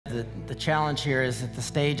the challenge here is that the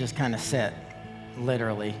stage is kind of set,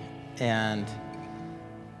 literally, and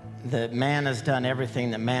that man has done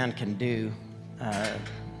everything that man can do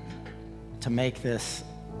to make this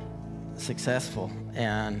successful,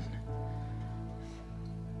 and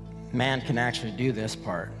man can actually do this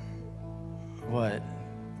part.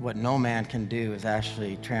 What no man can do is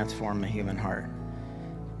actually transform the human heart.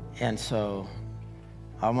 And so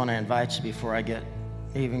I want to invite you, before I get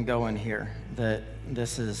even going here, that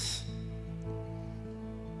this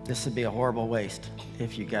would be a horrible waste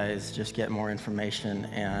if you guys just get more information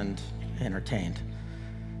and entertained,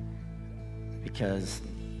 because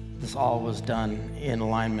this all was done in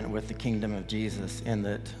alignment with the kingdom of Jesus, in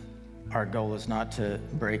that our goal is not to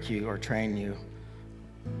break you or train you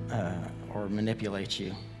or manipulate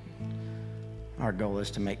you. Our goal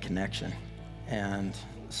is to make connection. And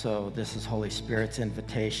so this is Holy Spirit's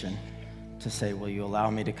invitation to say, will you allow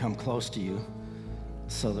me to come close to you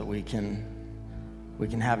so that we can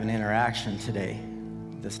have an interaction today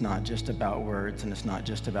that's not just about words, and it's not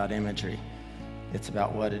just about imagery. It's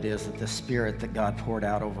about what it is that the Spirit that God poured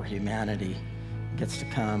out over humanity gets to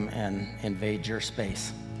come and invade your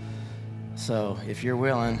space. So if you're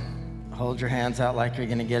willing, hold your hands out like you're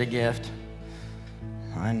going to get a gift.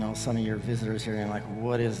 I know some of your visitors here are like,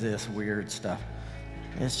 what is this weird stuff?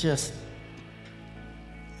 It's just,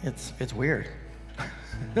 it's weird.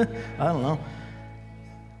 I don't know.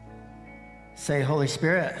 Say, Holy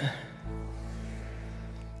Spirit,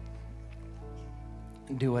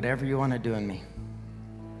 do whatever you want to do in me.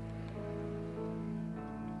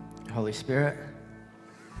 Holy Spirit,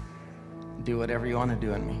 do whatever you want to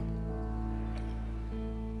do in me.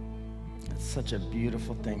 It's such a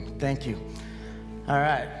beautiful thing. Thank you. All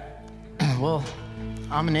right. Well,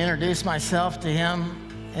 I'm going to introduce myself to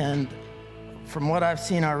him, and from what I've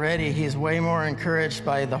seen already, he's way more encouraged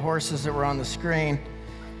by the horses that were on the screen.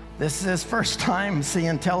 This is his first time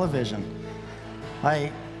seeing television.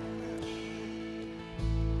 I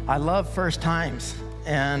love first times,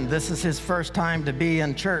 and this is his first time to be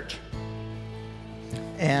in church,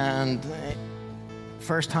 and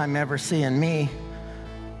first time ever seeing me.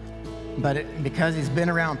 But because he's been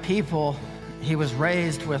around people, he was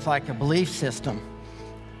raised with like a belief system,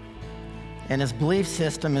 and his belief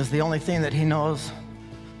system is the only thing that he knows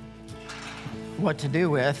what to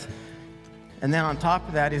do with. And then on top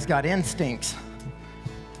of that, he's got instincts,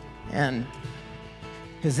 and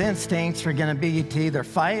his instincts are going to be to either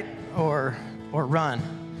fight or run.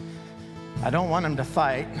 I don't want him to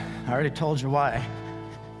fight. I already told you why.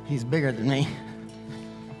 He's bigger than me.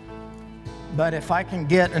 But if I can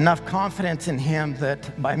get enough confidence in him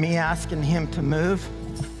that by me asking him to move,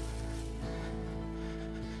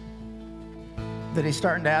 that he's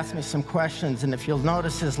starting to ask me some questions, and if you'll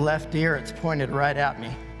notice his left ear, it's pointed right at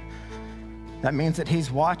me. That means that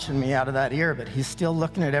he's watching me out of that ear, but he's still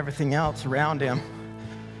looking at everything else around him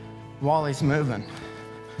while he's moving.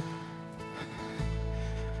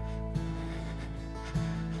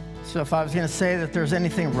 So if I was going to say that there's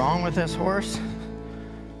anything wrong with this horse,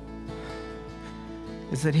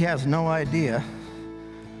 is that he has no idea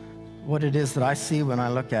what it is that I see when I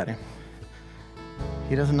look at him.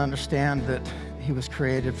 He doesn't understand that he was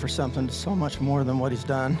created for something so much more than what he's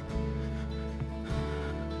done.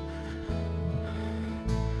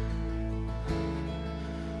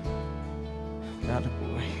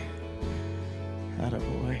 Attaboy.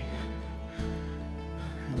 Attaboy.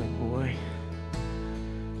 Attaboy.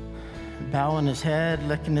 Bowing his head,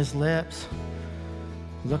 licking his lips,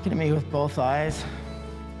 looking at me with both eyes.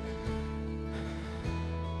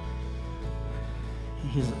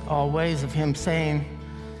 He's all ways of him saying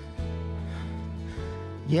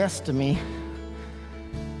yes to me.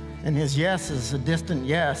 And his yes is a distant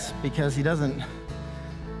yes because he doesn't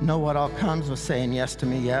know what all comes with saying yes to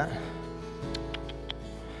me yet.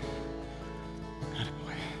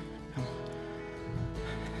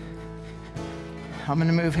 I'm going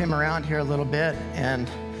to move him around here a little bit, and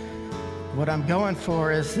what I'm going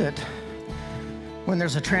for is that when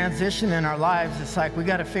there's a transition in our lives, it's like we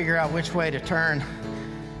got to figure out which way to turn.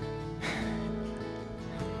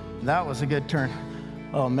 That was a good turn.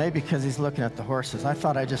 Oh, maybe because he's looking at the horses. I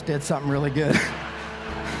thought I just did something really good.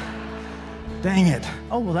 Dang it.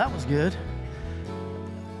 Oh, well, that was good.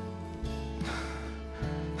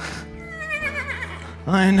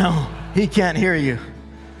 I know. He can't hear you.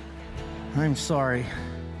 I'm sorry.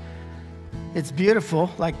 It's beautiful.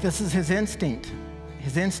 Like, this is his instinct.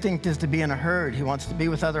 His instinct is to be in a herd. He wants to be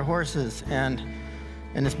with other horses, and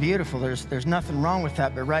it's beautiful. There's nothing wrong with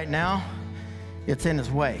that, but right now, it's in his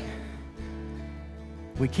way.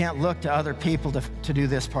 We can't look to other people to do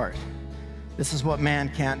this part. This is what man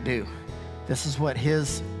can't do. This is what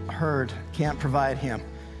his heard can't provide him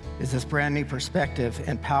is this brand new perspective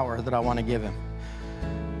and power that I want to give him.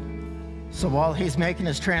 So while he's making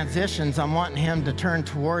his transitions, I'm wanting him to turn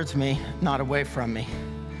towards me, not away from me.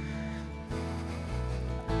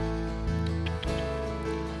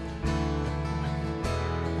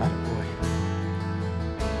 Attaboy.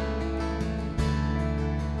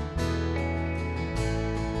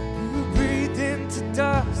 You breathed into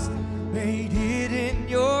dust, made it in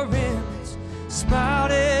your image,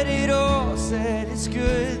 smiled at it all, said it's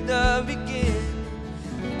good, the beginning.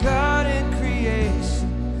 God in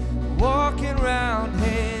creation, walking around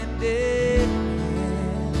hand in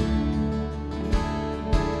hand.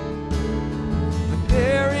 But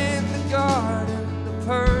there in the garden, the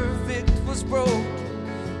perfect was broken.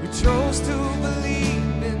 We chose to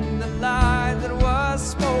believe in the lie that was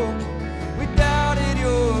spoken. We doubted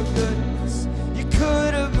your goodness. You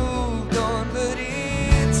could have moved on, but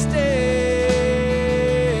instead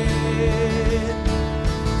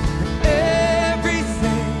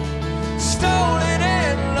everything stolen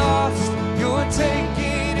and lost, you're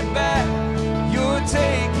taking it back. You're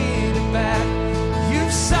taking it back.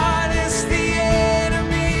 You've silenced the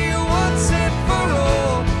enemy once and for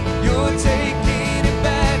all. You're taking it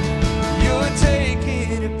back. You're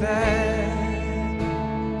taking it back.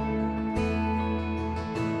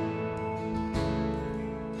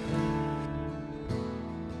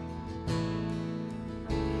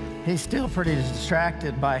 He's still pretty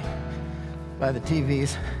distracted by the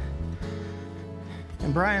TVs.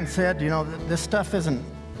 And Brian said, you know, this stuff isn't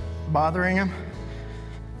bothering him.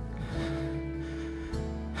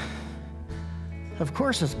 Of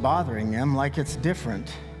course it's bothering him, like it's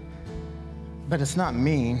different. But it's not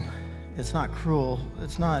mean, it's not cruel,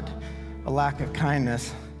 it's not a lack of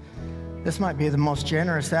kindness. This might be the most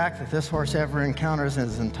generous act that this horse ever encounters in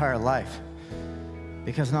his entire life.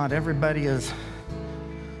 Because not everybody has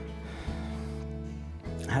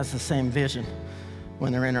the same vision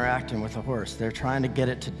when they're interacting with a horse. They're trying to get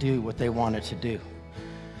it to do what they want it to do.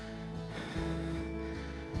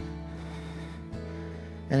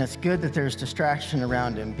 And it's good that there's distraction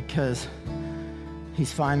around him, because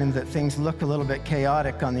he's finding that things look a little bit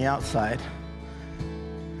chaotic on the outside.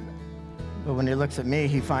 But when he looks at me,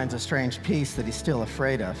 he finds a strange peace that he's still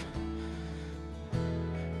afraid of.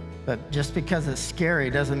 But just because it's scary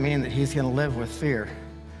doesn't mean that he's going to live with fear.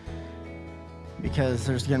 Because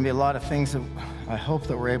there's going to be a lot of things that I hope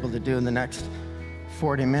that we're able to do in the next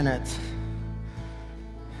 40 minutes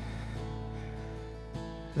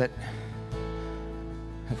that,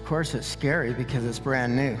 of course, it's scary because it's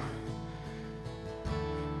brand new.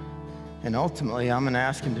 And ultimately, I'm going to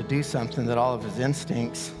ask him to do something that all of his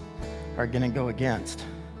instincts are going to go against.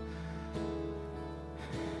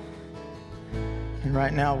 And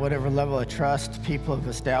right now, whatever level of trust people have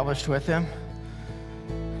established with him,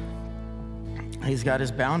 he's got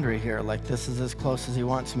his boundary here, like this is as close as he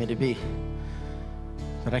wants me to be.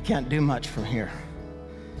 But I can't do much from here.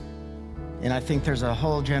 And I think there's a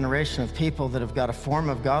whole generation of people that have got a form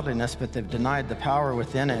of godliness, but they've denied the power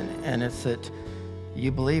within it. And it's that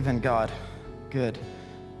you believe in God. Good.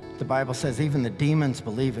 The Bible says even the demons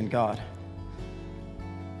believe in God.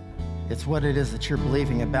 It's what it is that you're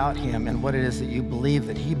believing about him and what it is that you believe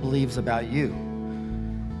that he believes about you.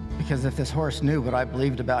 Because if this horse knew what I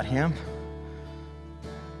believed about him,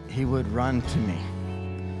 he would run to me.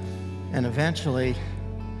 And eventually,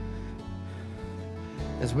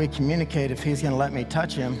 as we communicate, if he's going to let me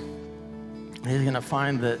touch him, he's going to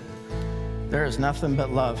find that there is nothing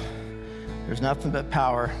but love. There's nothing but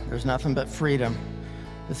power. There's nothing but freedom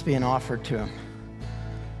that's being offered to him.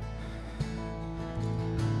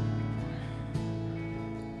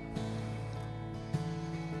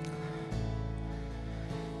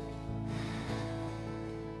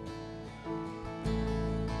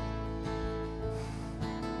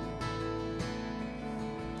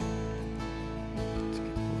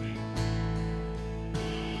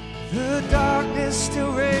 The darkness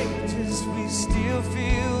still rages, we still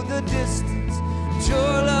feel the distance. But your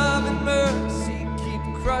love and mercy keep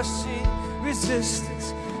crushing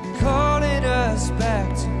resistance, calling us back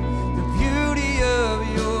to the beauty of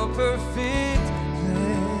your perfect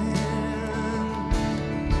plan.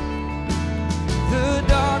 The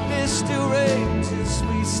darkness still rages,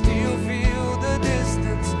 we still feel the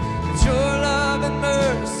distance. But your love and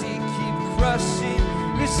mercy keep crushing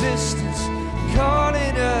resistance,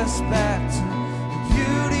 calling us back to the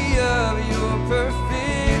beauty of your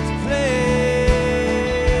perfect plan.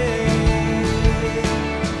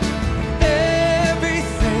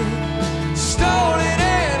 Everything stolen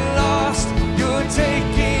and lost, you're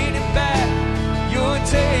taking it back. You're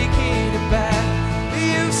taking it back.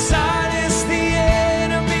 You've silenced the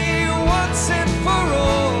enemy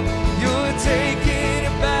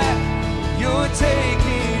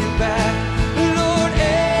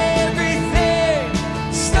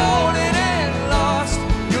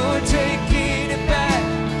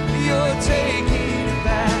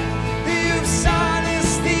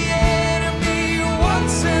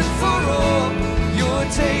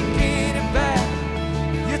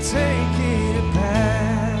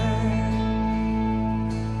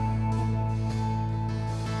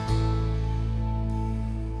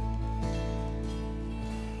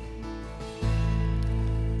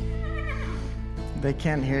They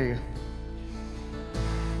can't hear you.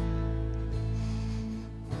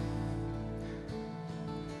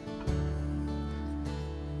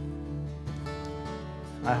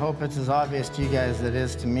 I hope it's as obvious to you guys as it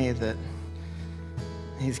is to me that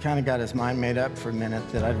he's kind of got his mind made up for a minute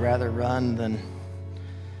that I'd rather run than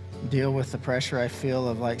deal with the pressure I feel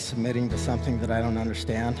of like submitting to something that I don't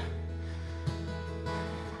understand.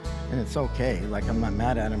 And it's okay, like I'm not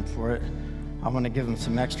mad at him for it. I want to give him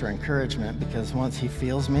some extra encouragement because once he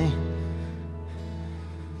feels me,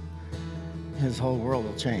 his whole world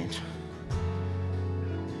will change.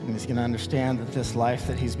 And he's going to understand that this life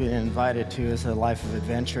that he's been invited to is a life of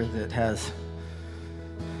adventure that has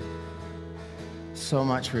so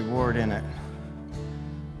much reward in it.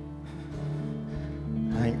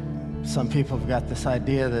 I think some people have got this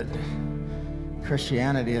idea that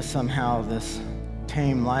Christianity is somehow this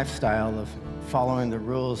tame lifestyle of following the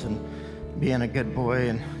rules and being a good boy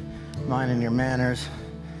and minding your manners.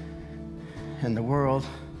 And the world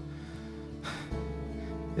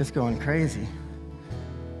is going crazy.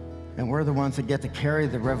 And we're the ones that get to carry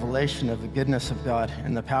the revelation of the goodness of God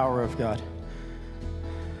and the power of God.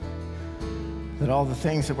 That all the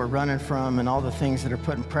things that we're running from and all the things that are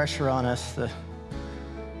putting pressure on us, the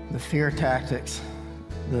fear tactics,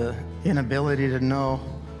 the inability to know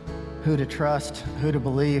who to trust, who to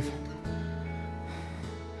believe,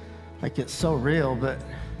 like it's so real, but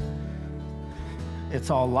it's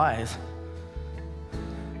all lies.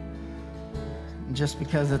 Just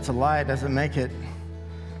because it's a lie doesn't make it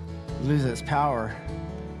lose its power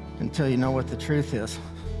until you know what the truth is.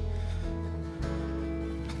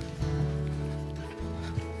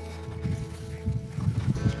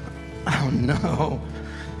 Oh no.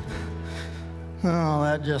 Oh,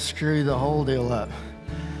 that just screwed the whole deal up.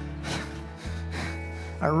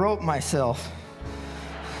 I roped myself.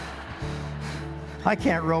 I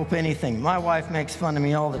can't rope anything. My wife makes fun of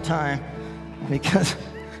me all the time because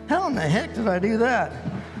how in the heck did I do that?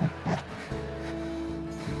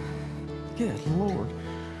 Good Lord.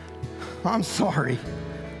 I'm sorry.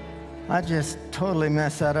 I just totally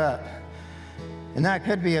messed that up. And that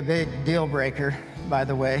could be a big deal breaker, by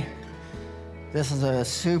the way. This is a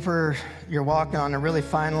super, you're walking on a really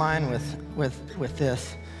fine line with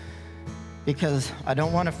this, because I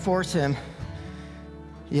don't want to force him,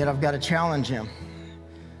 yet I've got to challenge him.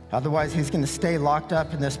 Otherwise, he's going to stay locked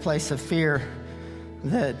up in this place of fear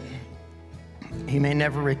that he may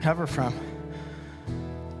never recover from.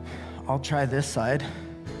 I'll try this side,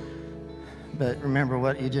 but remember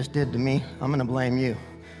what you just did to me. I'm going to blame you.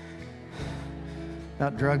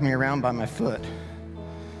 That drug me around by my foot.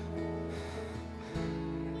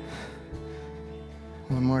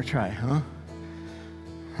 One more try, huh?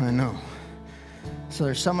 I know. So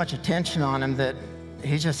there's so much attention on him that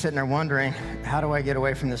he's just sitting there wondering, how do I get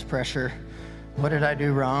away from this pressure? What did I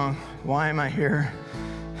do wrong? Why am I here?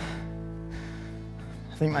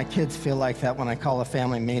 I think my kids feel like that when I call a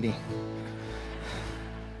family meeting.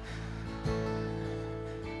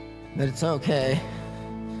 But it's okay.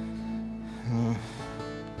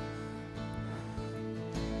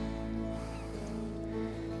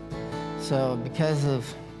 So because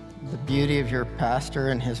of the beauty of your pastor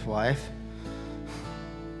and his wife,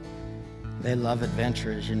 they love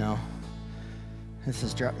adventures, you know. This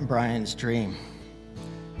is Brian's dream,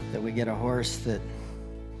 that we get a horse that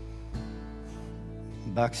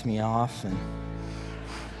bucks me off and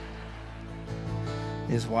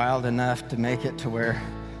is wild enough to make it to where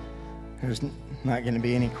there's not going to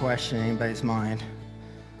be any question in anybody's mind.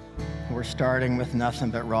 We're starting with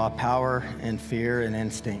nothing but raw power and fear and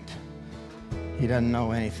instinct. He doesn't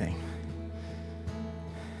know anything.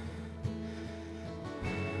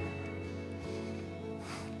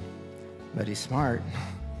 But he's smart.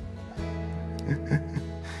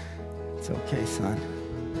 It's okay, son.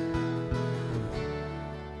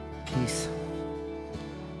 Peace.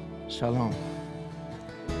 Shalom.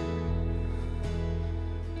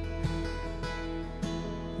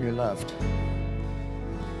 You're loved.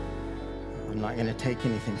 I'm not going to take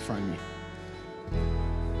anything from you.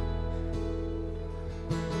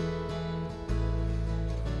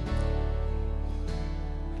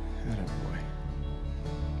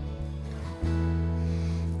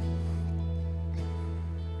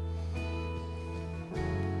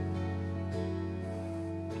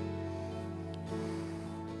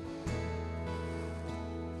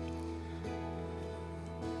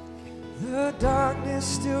 The darkness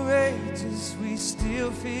still rages, we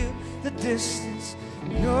still feel the distance.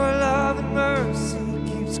 Your love and mercy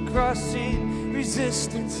keeps crushing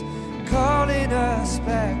resistance, calling us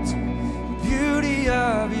back to the beauty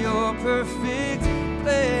of your perfect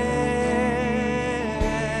plan.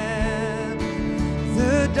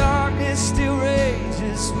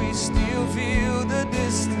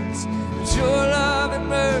 your love and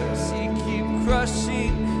mercy keep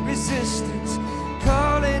crushing resistance,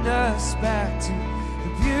 calling us back to the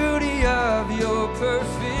beauty of your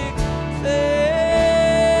perfect plan.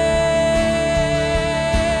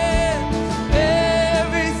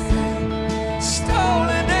 Everything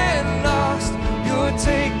stolen and lost, you're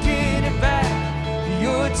taking it back,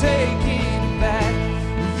 you're taking it back.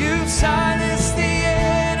 You've silenced the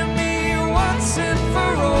enemy once and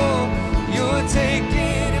for all. You're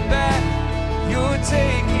taking it back, you're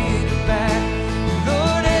taking it back.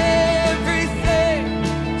 Lord, everything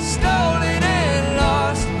stolen and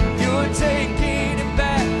lost, you're taking it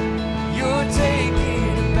back, you're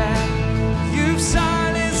taking it back. You've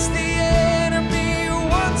silenced the enemy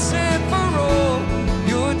once and for all.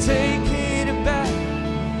 You're taking it back,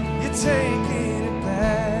 you're taking it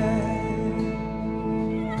back.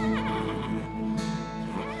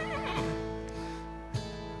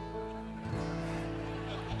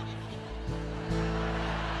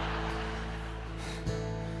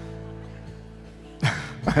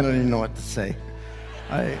 I don't even know what to say.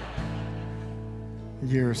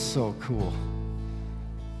 You're so cool.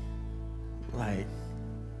 Like,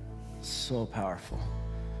 so powerful.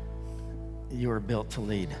 You were built to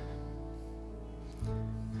lead.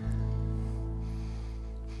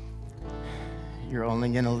 You're only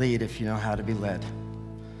going to lead if you know how to be led.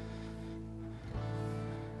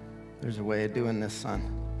 There's a way of doing this, son.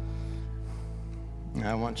 And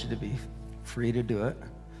I want you to be free to do it.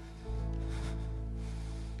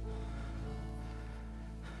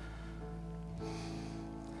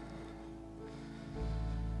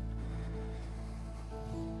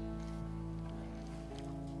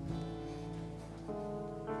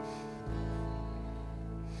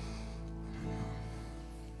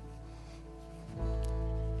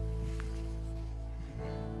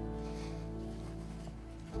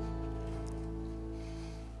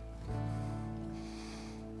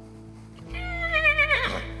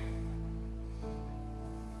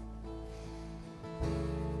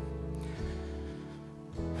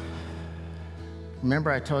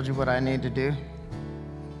 Remember I told you what I need to do?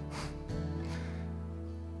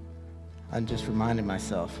 I just reminded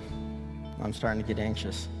myself. I'm starting to get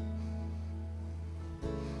anxious.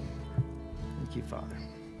 Thank you, Father.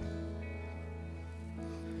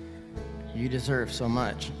 You deserve so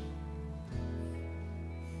much.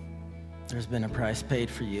 There's been a price paid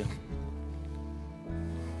for you.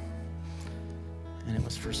 And it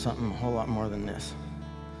was for something a whole lot more than this.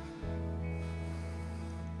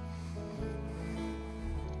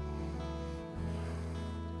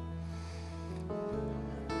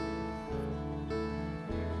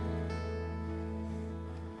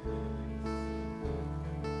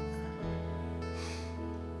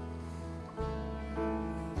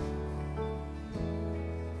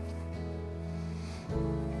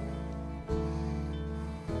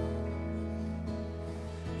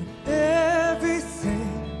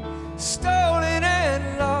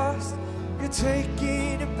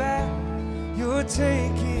 Taking it back, you're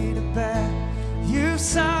taking it back. You've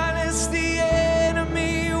silenced the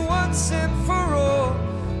enemy once and for all.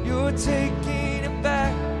 You're taking it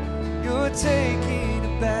back, you're taking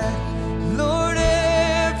it back. Lord,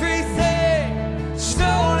 everything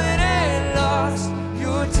stolen and lost,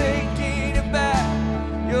 you're taking it back,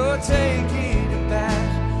 you're taking it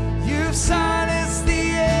back. You've silenced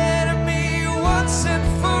the enemy once and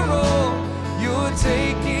for all. You're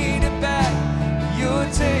taking it back, you're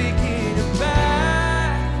taking it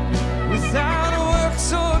back. Without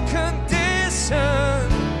works or condition,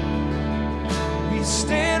 we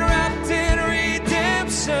stand wrapped in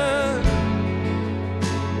redemption.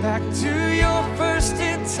 Back to your first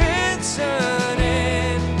intention.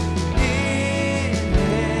 And in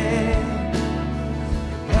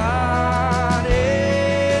God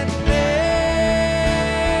in there.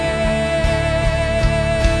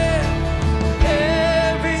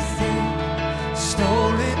 Everything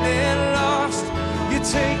stolen and lost, you're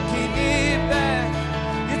taking it back,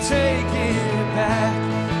 you're taking it back.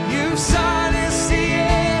 You've silenced the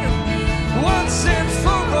enemy once and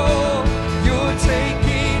for all. You're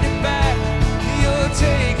taking it back, you're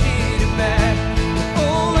taking it back.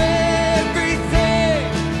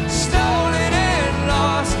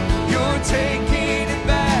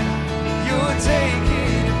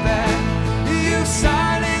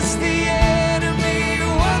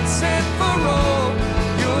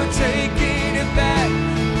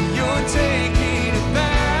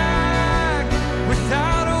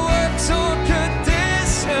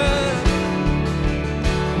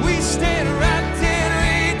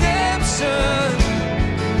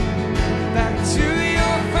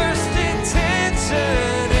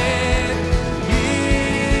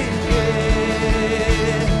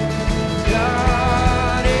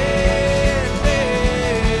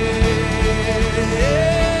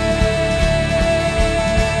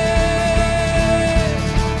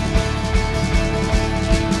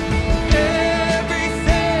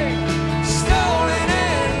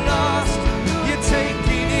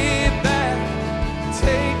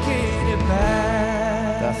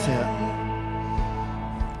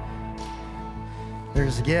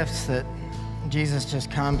 there's gifts that Jesus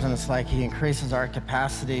just comes and it's like he increases our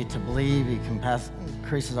capacity to believe, he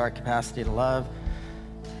increases our capacity to love,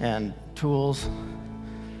 and tools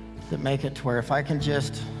that make it to where if I can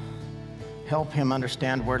just help him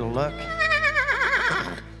understand where to look,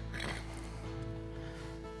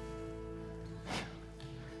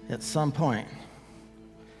 at some point,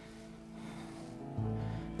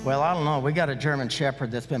 well, I don't know, we got a German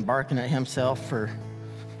Shepherd that's been barking at himself for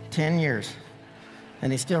 10 years,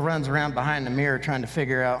 and he still runs around behind the mirror trying to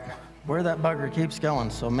figure out where that bugger keeps going,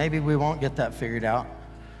 so maybe we won't get that figured out.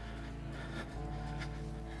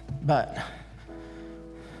 But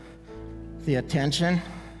the attention,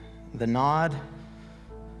 the nod,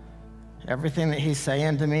 everything that he's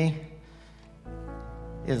saying to me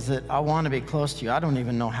is that I want to be close to you. I don't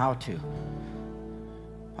even know how to.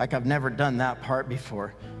 Like, I've never done that part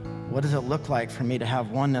before. What does it look like for me to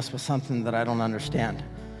have oneness with something that I don't understand?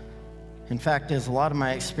 In fact, a lot of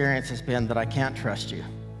my experience has been that I can't trust you.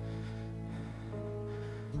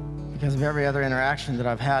 Because of every other interaction that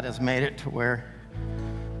I've had has made it to where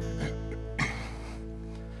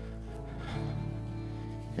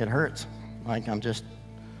it hurts. Like, I'm just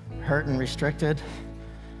hurt and restricted,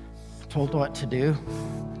 told what to do.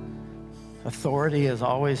 Authority is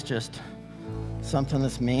always just something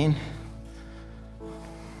that's mean.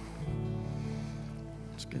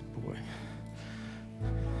 That's a good boy.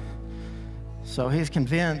 So he's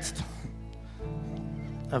convinced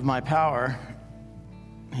of my power.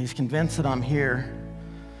 He's convinced that I'm here.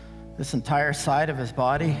 This entire side of his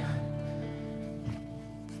body.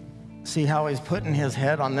 See how he's putting his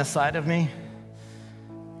head on this side of me?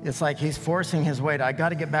 It's like he's forcing his weight. I got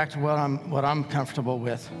to get back to what I'm comfortable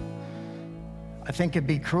with. I think it'd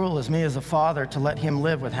be cruel as me as a father to let him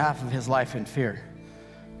live with half of his life in fear.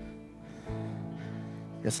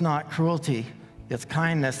 It's not cruelty. It's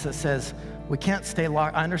kindness that says, we can't stay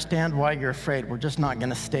locked. I understand why you're afraid. We're just not going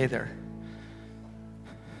to stay there.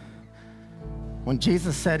 When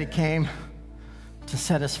Jesus said he came to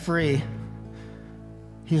set us free,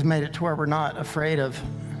 he's made it to where we're not afraid of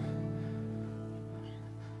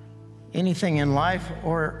anything in life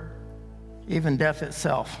or even death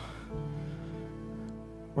itself.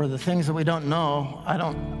 Or the things that we don't know, I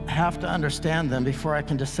don't have to understand them before I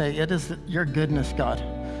can just say, it is your goodness, God,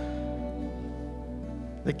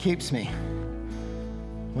 that keeps me.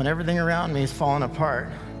 When everything around me is falling apart,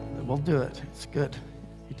 we'll do it. It's good.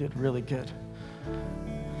 You did really good.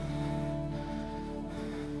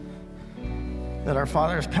 That our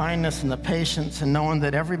Father's kindness and the patience and knowing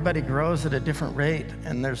that everybody grows at a different rate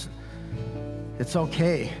and it's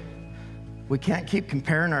okay. We can't keep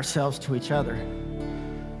comparing ourselves to each other.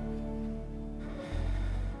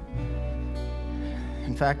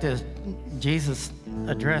 In fact, as Jesus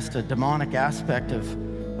addressed a demonic aspect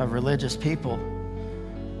of religious people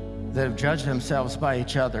that have judged themselves by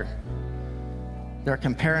each other. They're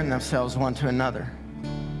comparing themselves one to another.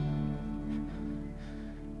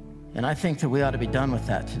 And I think that we ought to be done with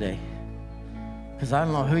that today. Because I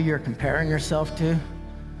don't know who you're comparing yourself to.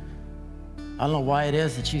 I don't know why it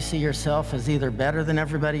is that you see yourself as either better than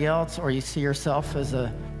everybody else or you see yourself as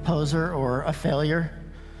a poser or a failure.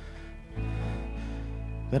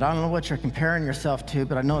 But I don't know what you're comparing yourself to,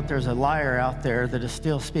 but I know that there's a liar out there that is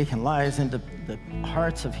still speaking lies into the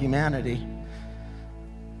hearts of humanity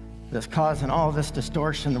that's causing all this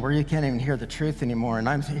distortion where you can't even hear the truth anymore. And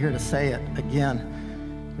I'm here to say it again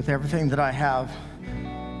with everything that I have,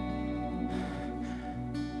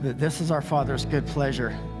 that this is our Father's good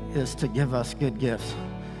pleasure, is to give us good gifts,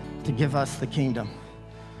 to give us the kingdom,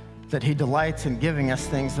 that he delights in giving us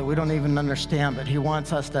things that we don't even understand, but he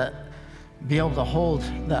wants us to be able to hold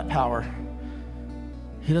that power.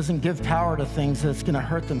 He doesn't give power to things that's going to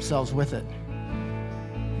hurt themselves with it.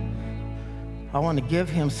 I want to give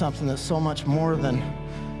him something that's so much more than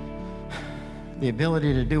the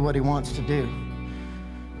ability to do what he wants to do.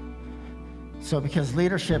 So because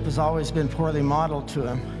leadership has always been poorly modeled to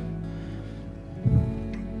him,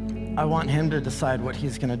 I want him to decide what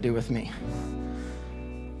he's going to do with me.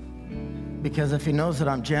 Because if he knows that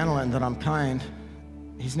I'm gentle and that I'm kind,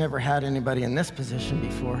 he's never had anybody in this position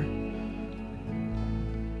before.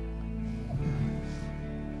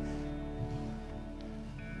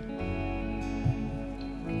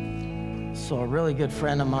 So a really good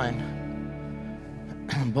friend of mine,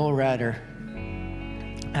 bull rider,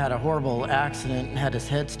 had a horrible accident and had his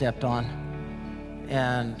head stepped on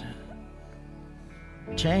and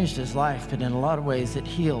changed his life, but in a lot of ways it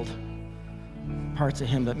healed parts of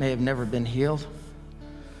him that may have never been healed.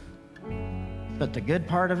 But the good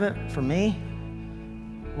part of it for me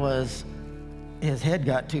was his head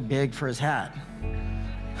got too big for his hat.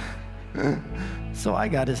 So I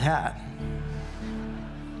got his hat.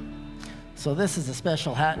 So this is a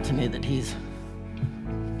special hat to me that he's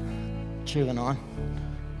chewing on.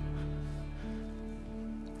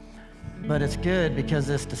 But it's good because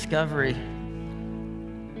this discovery,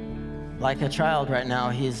 like a child right now,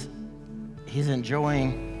 he's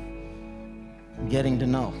enjoying getting to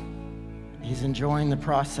know. He's enjoying the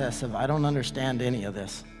process of, I don't understand any of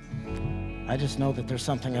this. I just know that there's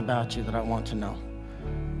something about you that I want to know.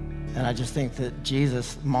 And I just think that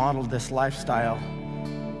Jesus modeled this lifestyle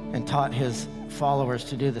and taught his followers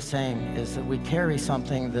to do the same, is that we carry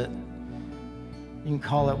something that, you can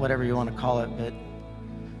call it whatever you want to call it, but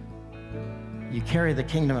you carry the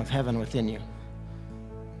kingdom of heaven within you.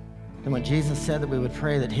 And when Jesus said that we would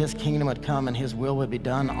pray that his kingdom would come and his will would be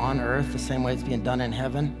done on earth the same way it's being done in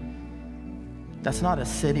heaven, that's not a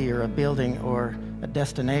city or a building or a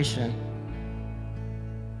destination.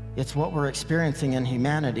 It's what we're experiencing in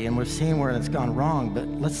humanity, and we've seen where it's gone wrong, but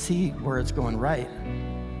let's see where it's going right.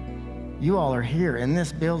 You all are here in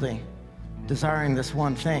this building desiring this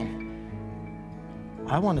one thing.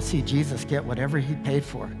 I want to see Jesus get whatever he paid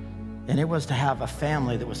for. And it was to have a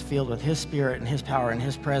family that was filled with his spirit and his power and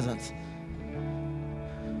his presence.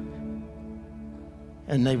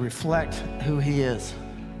 And they reflect who he is.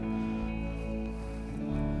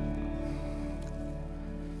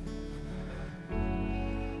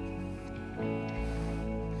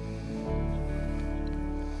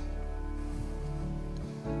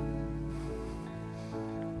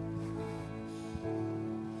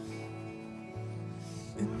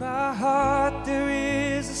 In my heart there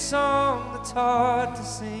is a song that's hard to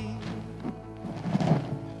sing,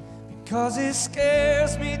 because it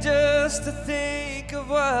scares me just to think of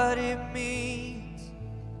what it means.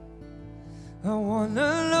 I want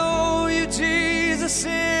to know you, Jesus,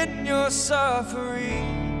 in your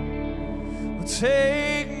suffering. Well,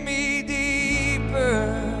 take me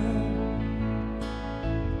deeper.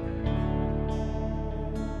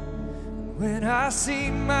 When I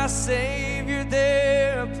see my Savior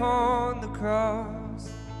there upon the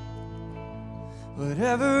cross,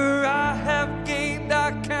 whatever I have gained,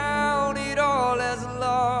 I count it all as a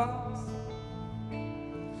loss.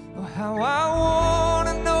 Oh, how I want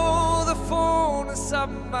to know the fullness of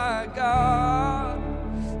my God.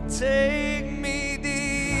 Take me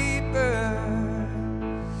deeper.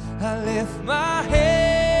 I lift my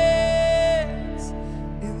hands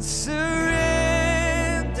in surrender.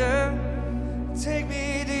 Take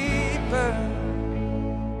me deeper.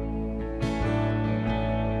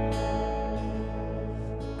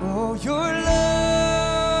 Oh, your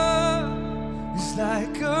love is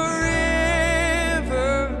like a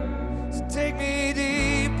river, so take me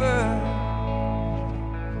deeper.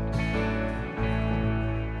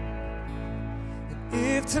 And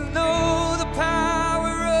if to know the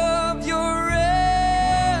power of your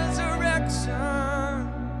resurrection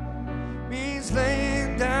means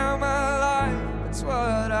laying down my life, that's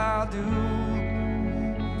what I'll do.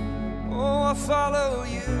 Oh, I'll follow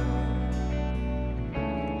you.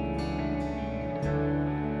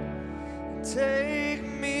 Take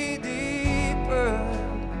me deeper.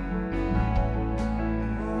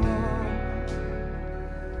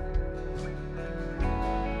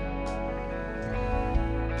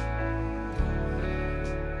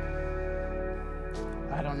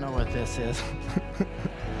 I don't know what this is.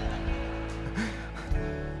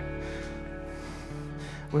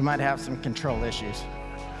 We might have some control issues.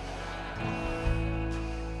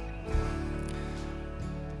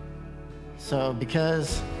 So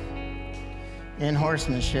because in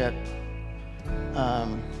horsemanship,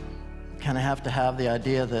 kind of have to have the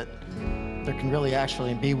idea that there can really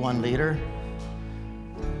actually be one leader,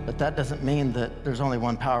 but that doesn't mean that there's only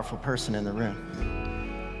one powerful person in the room.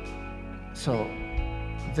 So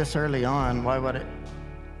this early on, why would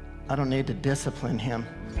I don't need to discipline him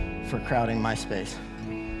for crowding my space,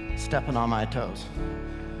 stepping on my toes,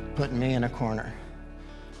 putting me in a corner.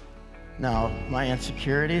 Now, my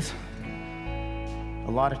insecurities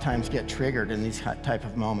a lot of times get triggered in these type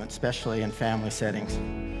of moments, especially in family settings.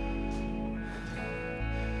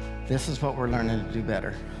 This is what we're learning to do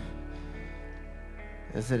better,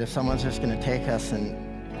 is that if someone's just going to take us and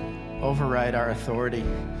override our authority,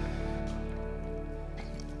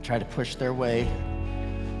 try to push their way,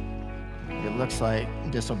 it looks like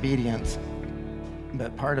disobedience.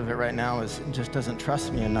 But part of it right now is it just doesn't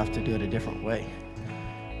trust me enough to do it a different way.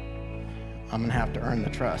 I'm gonna have to earn the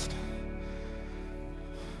trust.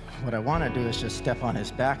 What I want to do is just step on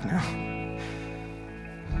his back now.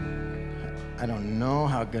 I don't know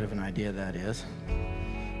how good of an idea that is,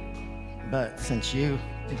 but since you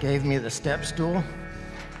gave me the step stool,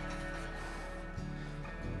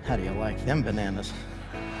 How do you like them bananas?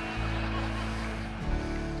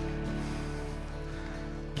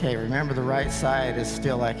 Okay, remember the right side is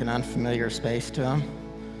still like an unfamiliar space to him,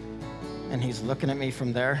 and he's looking at me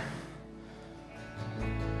from there.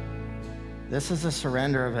 This is a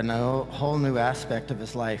surrender of a whole new aspect of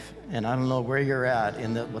his life, and I don't know where you're at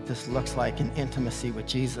in what this looks like in intimacy with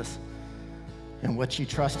Jesus and what you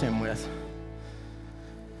trust him with.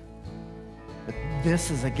 But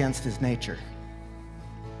this is against his nature.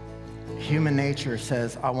 Human nature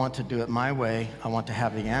says, I want to do it my way. I want to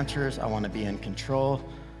have the answers. I want to be in control.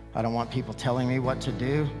 I don't want people telling me what to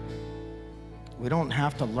do. We don't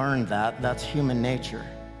have to learn that. That's human nature.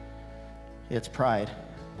 It's pride.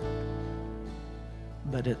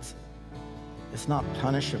 But it's not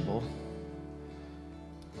punishable,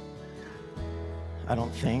 I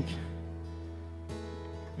don't think.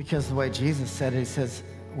 Because the way Jesus said it, he says,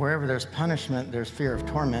 wherever there's punishment, there's fear of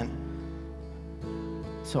torment.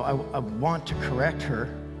 So I want to correct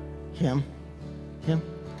him.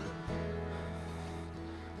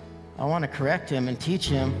 I want to correct him and teach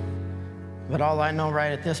him, but all I know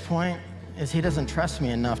right at this point is he doesn't trust me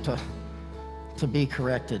enough to be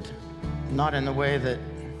corrected. Not in the way that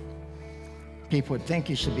people would think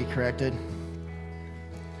you should be corrected.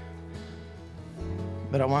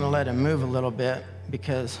 But I want to let him move a little bit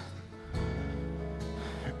because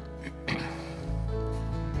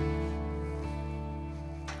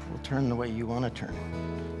we'll turn the way you want to turn.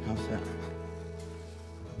 How's that?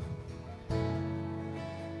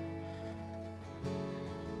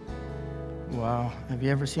 Wow. Have you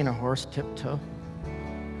ever seen a horse tiptoe?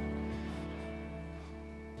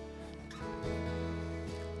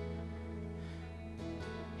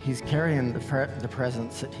 He's carrying the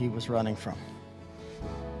presence that he was running from.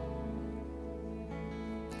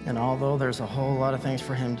 And although there's a whole lot of things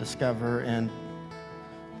for him to discover, and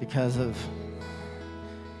because of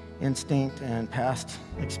instinct and past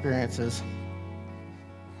experiences,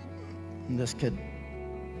 this could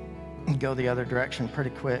go the other direction pretty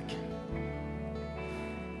quick.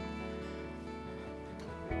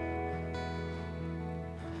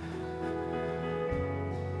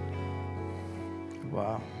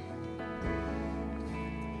 Wow.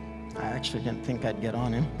 I actually didn't think I'd get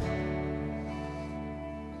on him.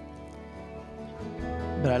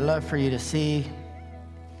 But I'd love for you to see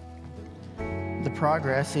the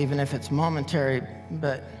progress, even if it's momentary,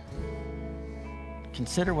 but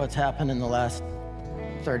consider what's happened in the last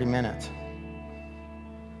 30 minutes.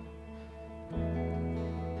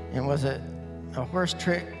 And was it a horse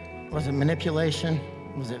trick? Was it manipulation?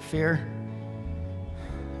 Was it fear?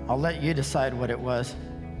 I'll let you decide what it was.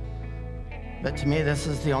 But to me, this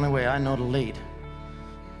is the only way I know to lead.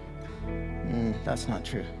 That's not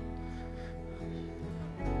true.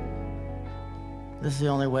 This is the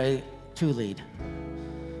only way to lead.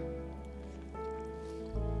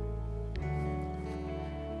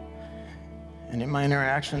 And in my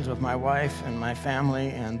interactions with my wife and my family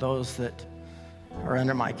and those that are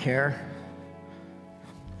under my care,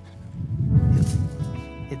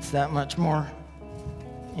 it's that much more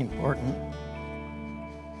important.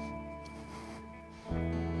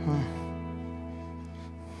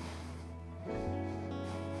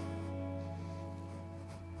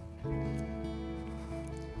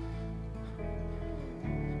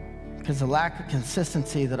 Because the lack of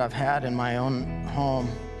consistency that I've had in my own home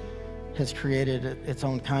has created its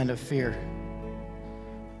own kind of fear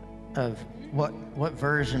of what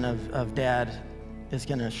version of dad is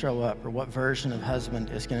going to show up, or what version of husband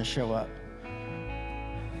is going to show up.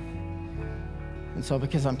 And so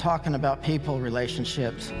because I'm talking about people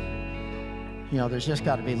relationships, you know, there's just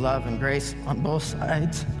got to be love and grace on both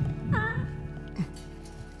sides.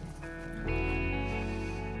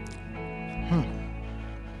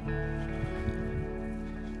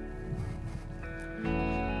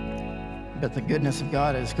 But the goodness of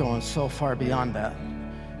God is going so far beyond that,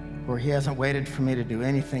 where he hasn't waited for me to do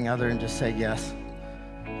anything other than just say yes.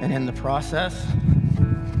 And in the process,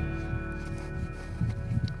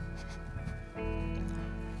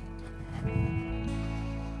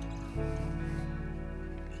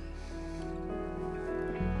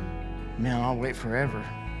 man, I'll wait forever.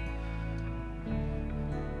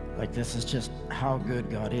 Like, this is just how good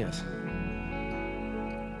God is.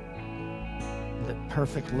 That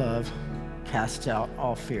perfect love casts out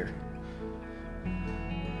all fear.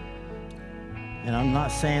 And I'm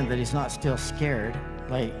not saying that he's not still scared.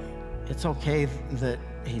 Like, it's okay that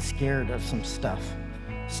he's scared of some stuff.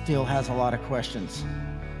 Still has a lot of questions.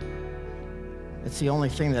 It's the only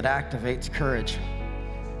thing that activates courage.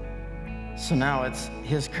 So now it's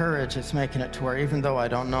his courage that's making it to where even though I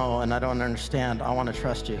don't know and I don't understand, I want to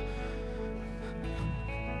trust you.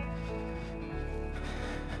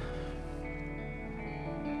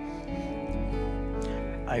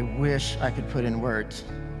 I wish I could put in words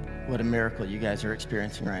what a miracle you guys are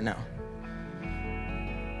experiencing right now.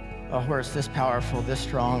 A horse this powerful, this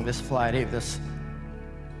strong, this flighty, this,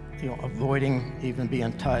 avoiding even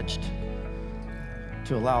being touched,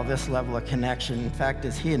 to allow this level of connection. In fact,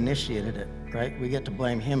 as he initiated it, right? We get to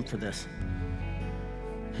blame him for this.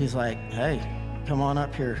 He's like, hey, come on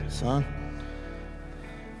up here, son.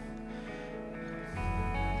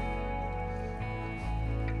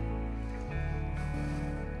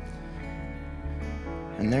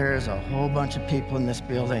 And there is a whole bunch of people in this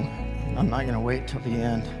building. I'm not going to wait till the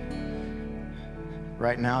end.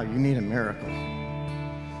 Right now, you need a miracle.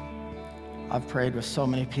 I've prayed with so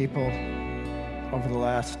many people over the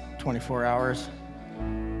last 24 hours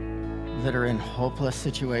that are in hopeless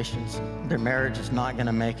situations. Their marriage is not going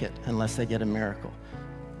to make it unless they get a miracle.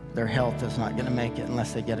 Their health is not going to make it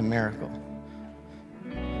unless they get a miracle.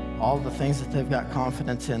 All the things that they've got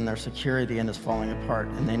confidence in, their security in, is falling apart,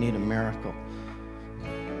 and they need a miracle.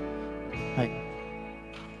 Like,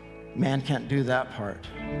 man can't do that part.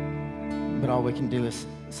 But all we can do is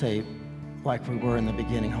say, like we were in the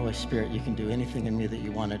beginning, Holy Spirit, you can do anything in me that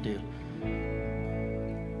you want to do.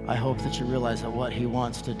 I hope that you realize that what he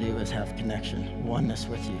wants to do is have connection, oneness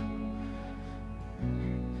with you.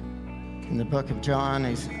 In the book of John,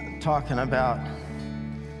 he's talking about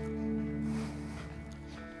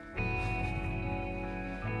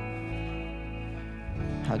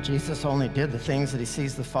how Jesus only did the things that he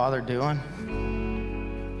sees the Father doing.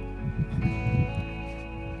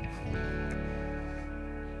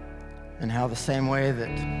 And how the same way that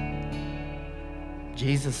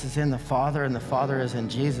Jesus is in the Father and the Father is in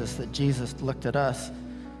Jesus, that Jesus looked at us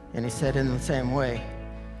and he said, in the same way,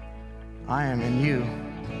 I am in you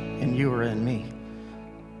and you are in me.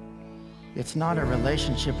 It's not a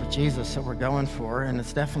relationship with Jesus that we're going for, and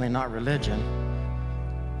it's definitely not religion.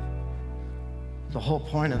 The whole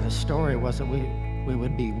point of the story was that we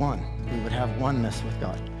would be one. We would have oneness with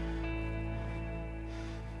God.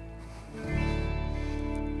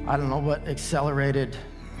 I don't know what accelerated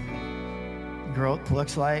growth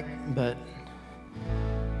looks like, but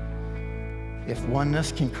if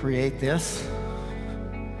oneness can create this,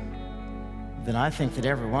 then I think that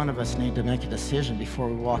every one of us need to make a decision before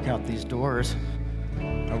we walk out these doors.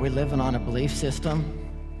 Are we living on a belief system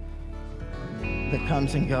that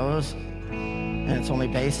comes and goes, and it's only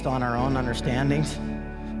based on our own understandings?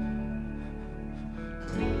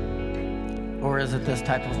 Or is it this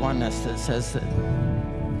type of oneness that says that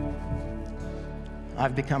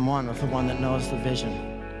I've become one with the one that knows the vision,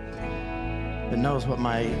 that knows what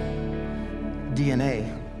my DNA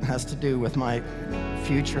has to do with my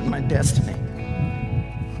future and my destiny?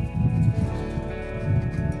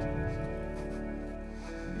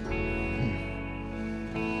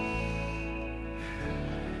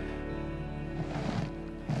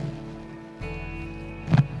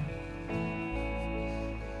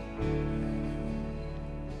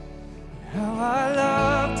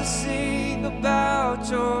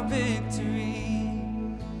 Your victory,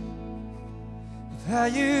 of how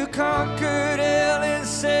you conquered hell and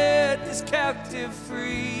set this captive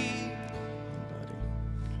free.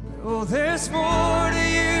 Oh, there's more to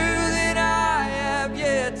you than I have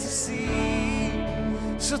yet to see.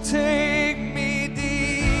 So take me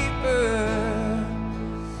deeper.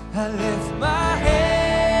 I lift my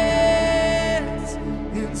hands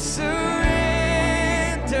in surrender.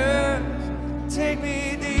 Take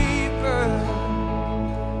me deeper.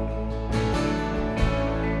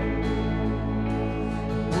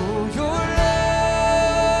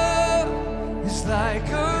 Like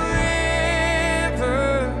a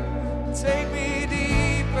river, take me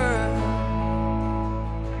deeper.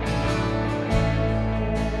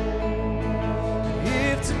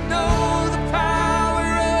 If to know the power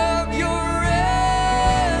of your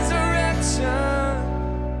resurrection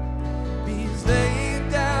means laying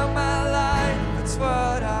down my life, that's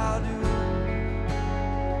what I'll do,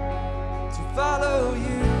 to follow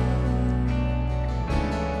you.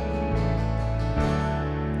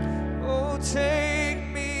 Oh, take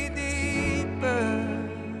me deeper.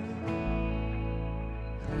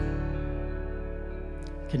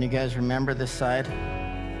 Can you guys remember this side?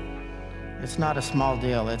 It's not a small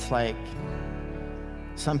deal. It's like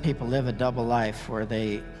some people live a double life where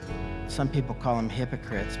some people call them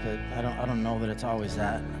hypocrites, but I don't know that it's always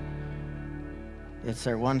that. It's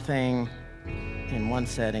their one thing in one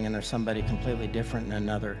setting and there's somebody completely different in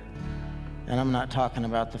another. And I'm not talking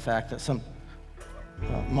about the fact that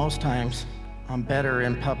most times I'm better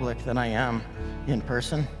in public than I am in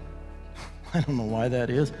person. I don't know why that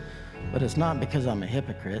is, but it's not because I'm a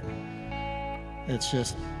hypocrite. It's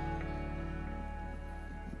just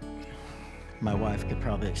My wife could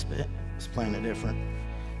probably explain it different.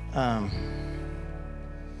 I'm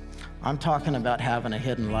talking about having a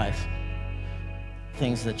hidden life,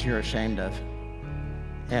 things that you're ashamed of.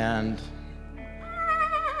 And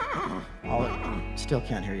still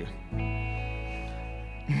can't hear you.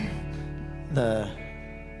 The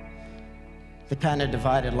kind of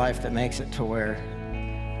divided life that makes it to where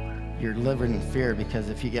you're living in fear because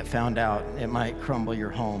if you get found out, it might crumble your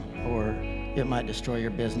home, or it might destroy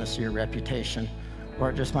your business or your reputation, or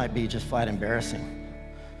it just might be just flat embarrassing.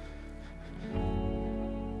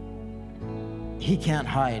 He can't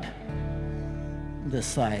hide this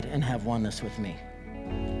side and have oneness with me.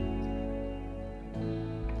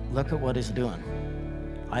 Look at what he's doing.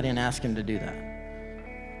 I didn't ask him to do that.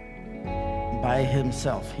 By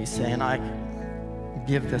himself, he's saying, I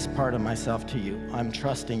give this part of myself to you. I'm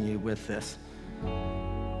trusting you with this.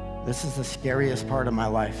 This is the scariest part of my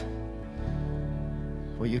life.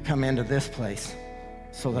 Will you come into this place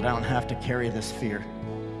so that I don't have to carry this fear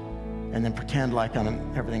and then pretend like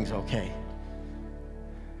everything's okay?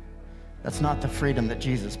 That's not the freedom that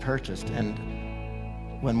Jesus purchased. And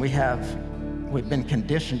when we've been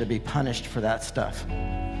conditioned to be punished for that stuff.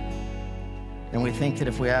 And we think that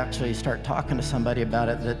if we actually start talking to somebody about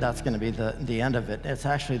it, that's going to be the end of it. It's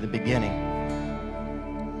actually the beginning.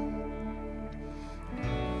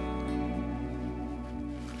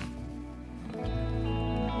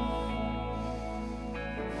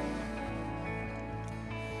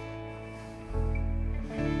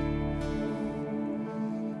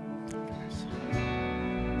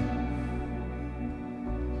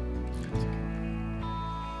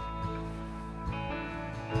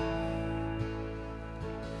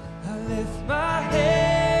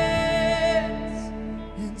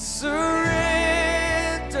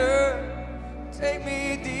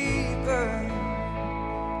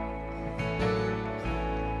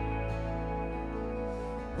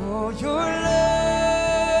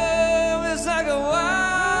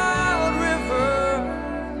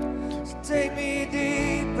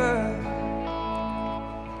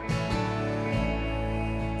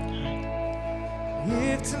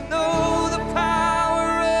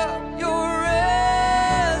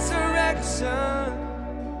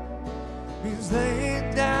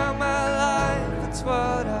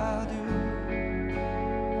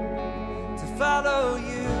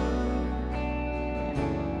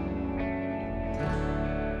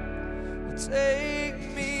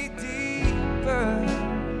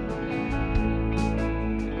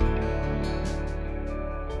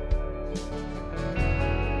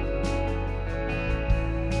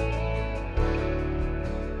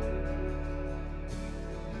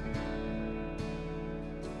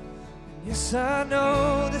 Yes, I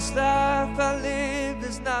know this life I live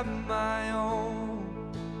is not my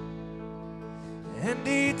own, and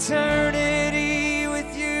eternity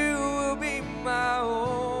with you will be my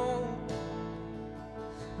own.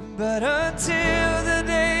 But until the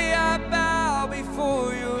day I bow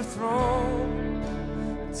before your throne,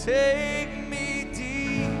 take me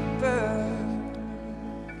deeper.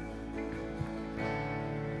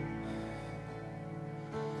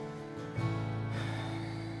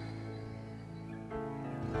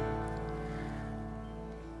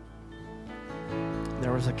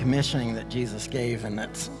 There was a commissioning that Jesus gave, and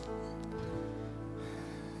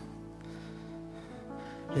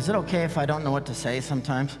is it okay if I don't know what to say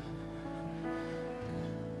sometimes?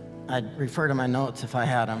 I'd refer to my notes if I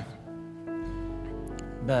had them.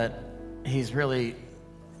 But he's really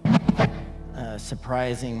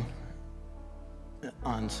surprising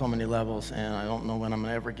on so many levels, and I don't know when I'm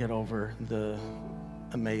gonna ever get over the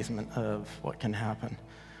amazement of what can happen.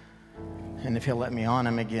 And if he'll let me on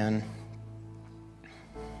him again,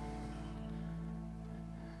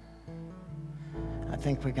 I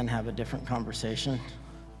think we can have a different conversation.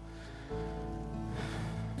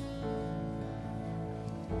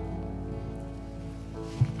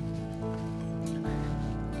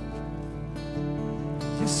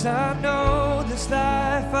 Yes, I know this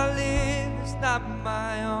life I live is not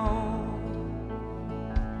my own,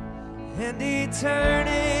 and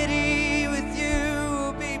eternity with you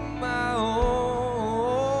will be my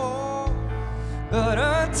own. But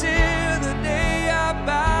until the day I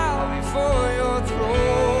bow before your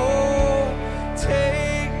throne,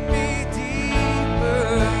 take me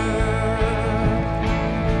deeper.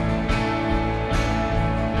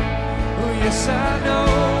 Oh yes, I know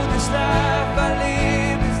this life I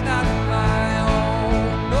live is not my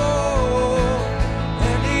own, no.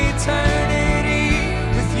 And eternity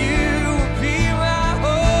with you will be my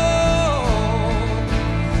home.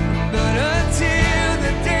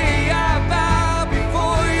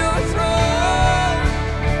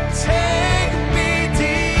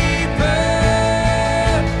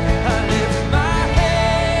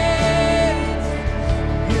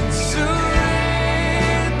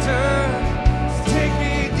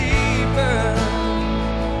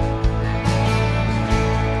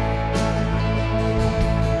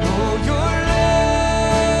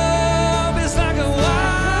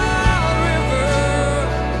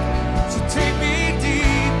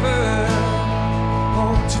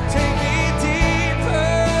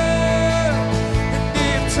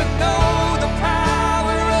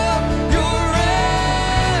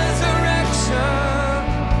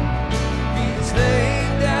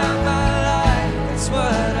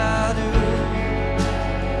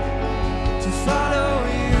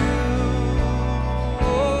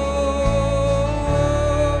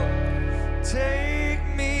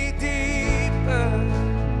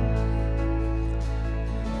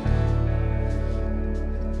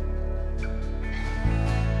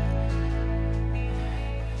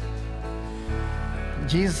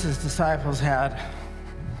 Jesus' disciples had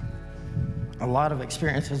a lot of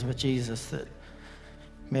experiences with Jesus that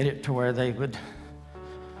made it to where they were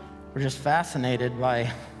just fascinated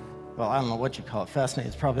by, well, I don't know what you call it.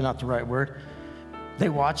 Fascinated is probably not the right word. They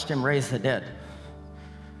watched him raise the dead.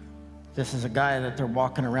 This is a guy that they're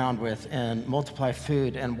walking around with and multiply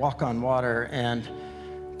food and walk on water and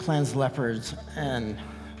cleanse lepers. And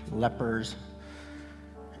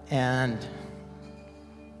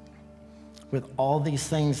with all these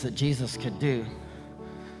things that Jesus could do,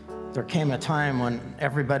 there came a time when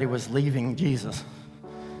everybody was leaving Jesus.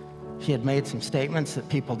 He had made some statements that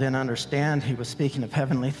people didn't understand. He was speaking of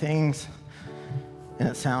heavenly things, and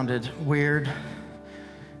it sounded weird.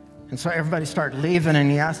 And so everybody started leaving,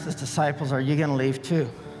 and he asked his disciples, "Are you going to leave too?"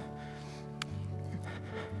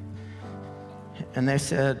 And they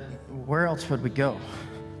said, "Where else would we go?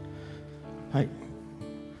 Like,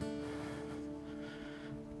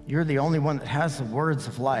 you're the only one that has the words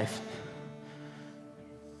of life."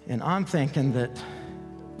 And I'm thinking that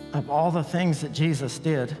of all the things that Jesus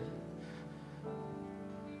did,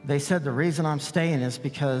 they said, the reason I'm staying is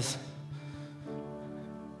because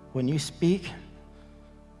when you speak,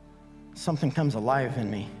 something comes alive in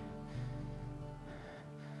me.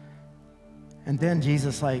 And then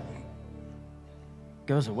Jesus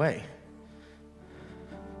goes away.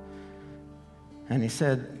 And he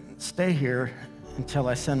said, "Stay here until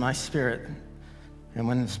I send my Spirit. And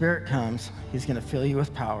when the Spirit comes, he's going to fill you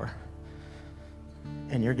with power.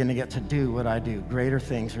 And you're going to get to do what I do. Greater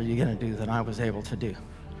things are you going to do than I was able to do,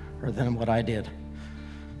 or than what I did."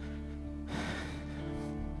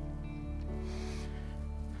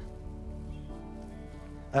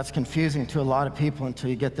 That's confusing to a lot of people until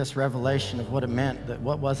you get this revelation of what it meant, that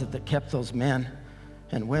what was it that kept those men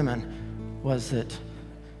and women was that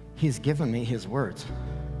he's given me his words.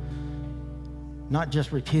 Not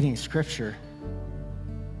just repeating scripture,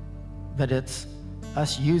 but it's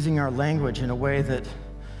us using our language in a way that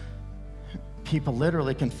people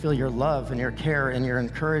literally can feel your love and your care and your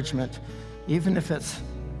encouragement, even if it's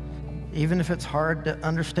hard to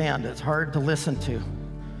understand, it's hard to listen to.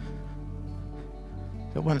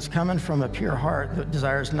 But when it's coming from a pure heart that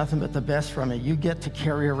desires nothing but the best from it, you get to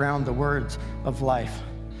carry around the words of life.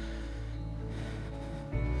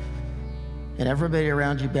 And everybody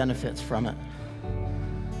around you benefits from it.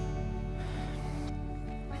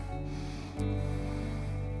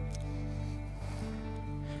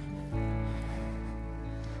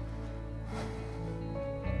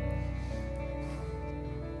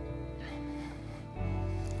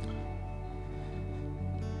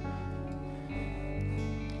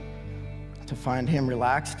 To find him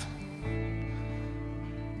relaxed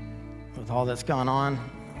with all that's gone on,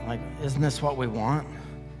 like, isn't this what we want?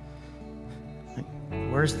 Like,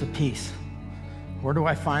 where's the peace? Where do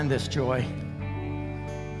I find this joy?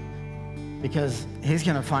 Because he's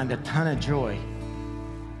going to find a ton of joy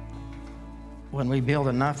when we build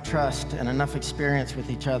enough trust and enough experience with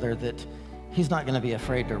each other that he's not going to be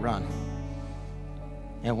afraid to run.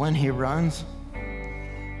 And when he runs,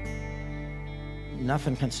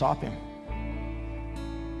 nothing can stop him.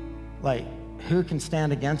 Like, who can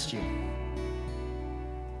stand against you?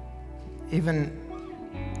 Even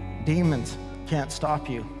demons can't stop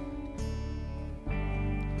you.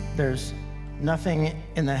 There's nothing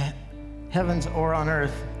in the heavens or on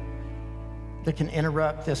earth that can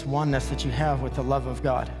interrupt this oneness that you have with the love of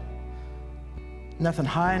God. Nothing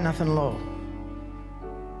high, nothing low.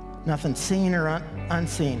 Nothing seen or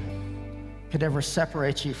unseen could ever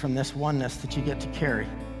separate you from this oneness that you get to carry.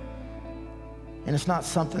 And it's not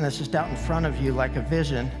something that's just out in front of you like a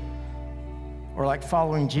vision, or like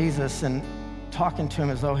following Jesus and talking to him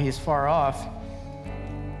as though he's far off.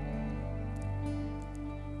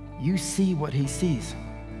 You see what he sees.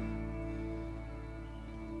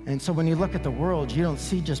 And so when you look at the world, you don't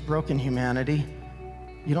see just broken humanity.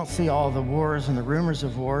 You don't see all the wars and the rumors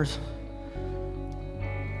of wars.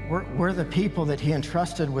 We're the people that he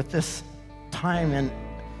entrusted with this time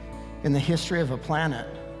in the history of a planet,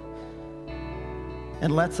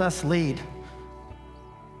 and lets us lead.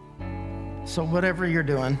 So whatever you're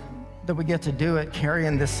doing, that we get to do it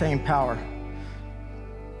carrying this same power.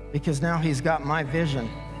 Because now he's got my vision,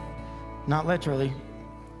 not literally,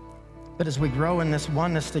 but as we grow in this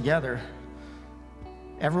oneness together,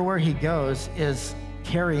 everywhere he goes is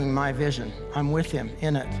carrying my vision. I'm with him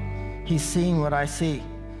in it. He's seeing what I see.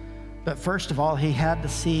 But first of all, he had to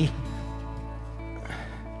see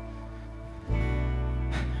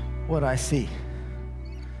what I see.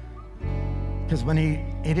 Because when he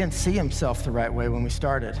didn't see himself the right way when we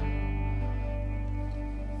started.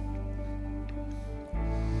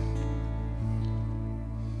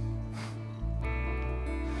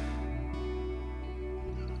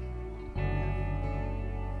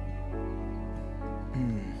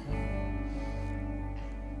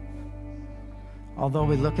 although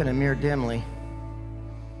we look in a mirror dimly,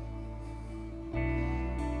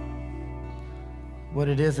 what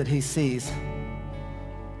it is that he sees,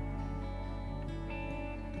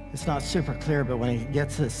 it's not super clear, but when he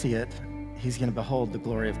gets to see it, he's going to behold the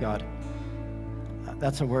glory of God.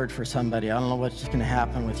 That's a word for somebody. I don't know what's going to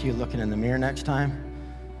happen with you looking in the mirror next time,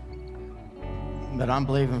 but I'm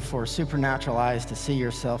believing for supernatural eyes to see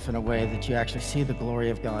yourself in a way that you actually see the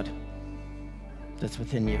glory of God that's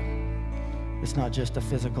within you. It's not just a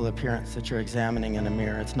physical appearance that you're examining in a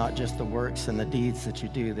mirror. It's not just the works and the deeds that you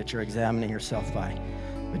do that you're examining yourself by,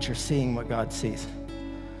 but you're seeing what God sees.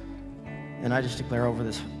 And I just declare over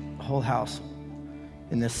this whole house,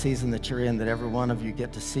 in this season that you're in, that every one of you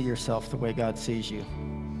get to see yourself the way God sees you.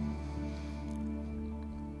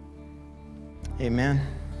 Amen.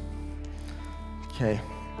 Okay,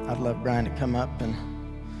 I'd love Brian to come up and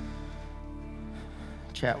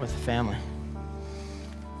chat with the family.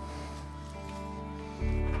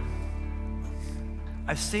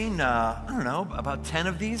 I've seen, I don't know, about 10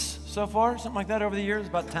 of these so far, something like that over the years,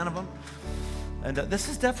 about 10 of them. And this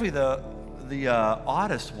is definitely the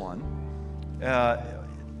oddest one.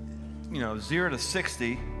 0 to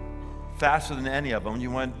 60, faster than any of them.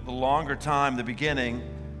 You went the longer time, the beginning,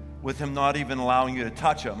 with him not even allowing you to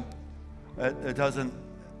touch him. It doesn't,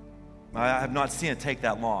 I have not seen it take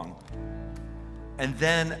that long. And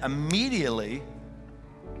then immediately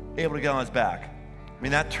able to get on his back. I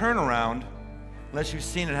mean, that turnaround, unless you've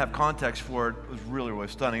seen it, have context for it, was really, really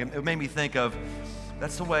stunning. It made me think of,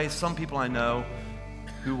 that's the way some people I know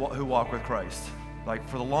who walk with Christ. Like,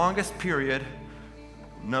 for the longest period,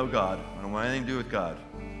 no God. I don't want anything to do with God.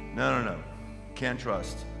 No. Can't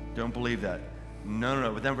trust. Don't believe that.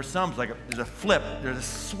 No. But then for some, it's like there's a flip, there's a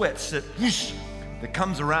switch that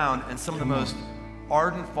comes around, and some of the most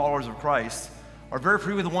ardent followers of Christ are very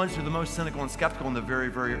frequently the ones who are the most cynical and skeptical in the very,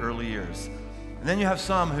 very early years. And then you have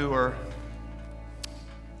some who are,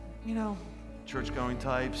 church-going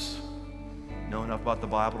types, know enough about the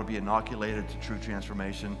Bible to be inoculated to true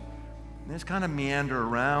transformation. And they just kind of meander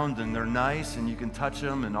around, and they're nice, and you can touch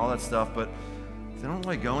them and all that stuff, but they don't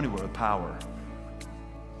really go anywhere with power.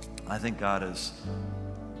 I think God is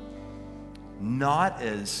not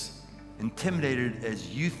as intimidated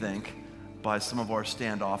as you think by some of our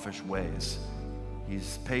standoffish ways.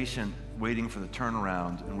 He's patient, waiting for the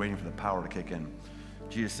turnaround and waiting for the power to kick in.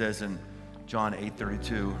 Jesus says in John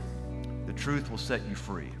 8:32, the truth will set you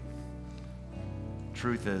free.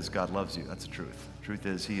 Truth is God loves you. That's the truth. Truth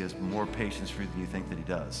is he has more patience for you than you think that he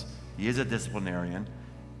does. He is a disciplinarian,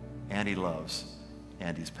 and he loves,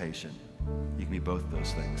 and he's patient. You can be both of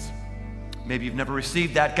those things. Maybe you've never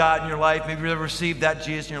received that God in your life. Maybe you've never received that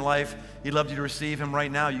Jesus in your life. He'd love you to receive him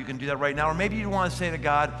right now. You can do that right now. Or maybe you want to say to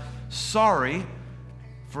God, sorry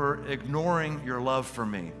for ignoring your love for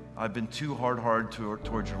me. I've been too hard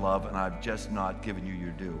towards your love, and I've just not given you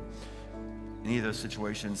your due. In any of those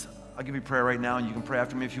situations, I'll give you prayer right now, and you can pray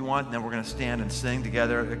after me if you want, and then we're going to stand and sing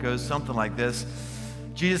together. It goes something like this.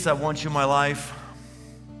 Jesus, I want you in my life.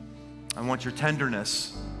 I want your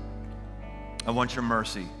tenderness. I want your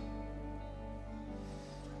mercy.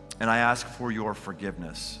 And I ask for your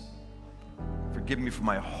forgiveness. Forgive me for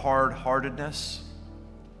my hard-heartedness.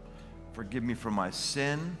 Forgive me for my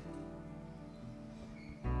sin.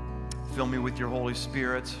 Fill me with your Holy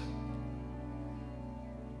Spirit.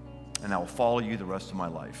 And I will follow you the rest of my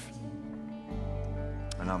life.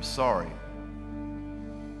 And I'm sorry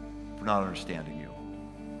for not understanding you.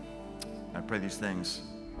 I pray these things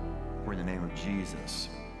in the name of Jesus.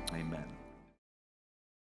 Amen.